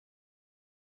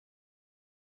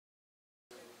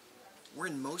We're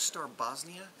in Mostar,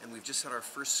 Bosnia, and we've just had our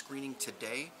first screening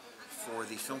today for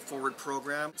the Film Forward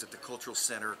program. It's at the Cultural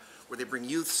Center, where they bring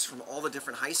youths from all the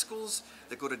different high schools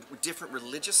that go to different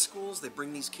religious schools. They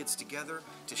bring these kids together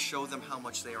to show them how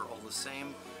much they are all the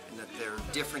same and that their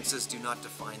differences do not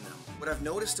define them. What I've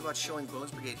noticed about showing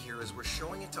Bones Brigade here is we're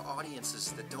showing it to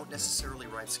audiences that don't necessarily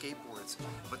ride skateboards,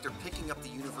 but they're picking up the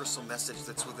universal message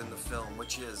that's within the film,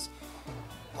 which is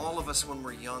all of us when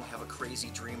we're young have a crazy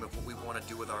dream of what we want to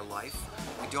do with our life.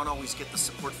 We don't always get the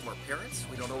support from our parents,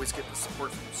 we don't always get the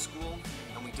support from school,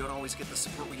 and we don't always get the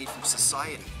support we need from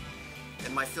society.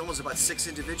 And my film was about 6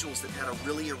 individuals that had a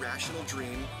really irrational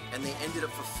dream, and they ended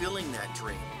up fulfilling that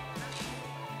dream.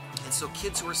 And so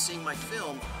kids who are seeing my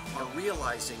film are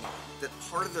realizing that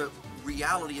part of the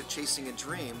reality of chasing a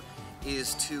dream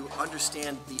is to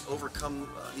understand the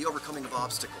overcoming of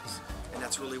obstacles. And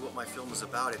that's really what my film is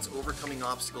about. It's overcoming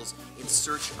obstacles in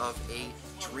search of a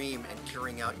dream and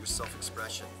carrying out your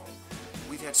self-expression.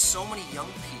 We've had so many young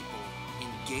people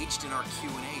engaged in our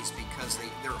Q&As because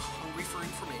they're hungry for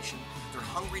information, they're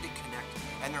hungry to connect,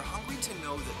 and they're hungry to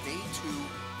know that they too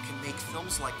can make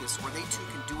films like this where they too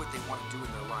can do what they want to do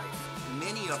in their life.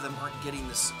 Many of them aren't getting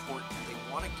the support they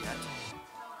want to get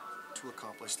to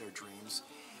accomplish their dreams.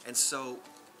 And so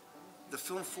the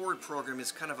Film Forward program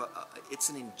is kind of it's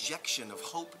an injection of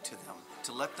hope to them,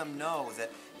 to let them know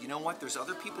that, you know what, there's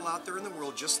other people out there in the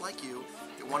world just like you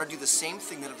that want to do the same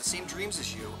thing, that have the same dreams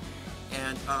as you,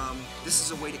 and this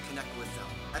is a way to connect with them.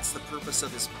 That's the purpose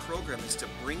of this program, is to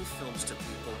bring films to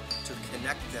people, to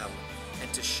connect them,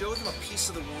 and to show them a piece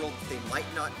of the world that they might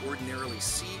not ordinarily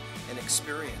see and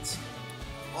experience.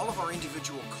 All of our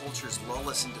individual cultures lull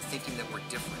us into thinking that we're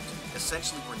different.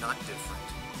 Essentially, we're not different.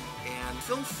 And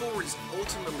Film Forward is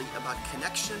ultimately about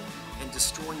connection and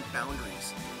destroying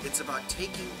boundaries. It's about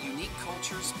taking unique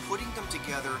cultures, putting them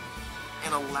together,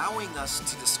 and allowing us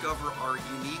to discover our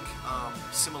unique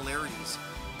similarities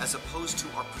as opposed to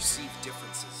our perceived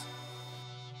differences.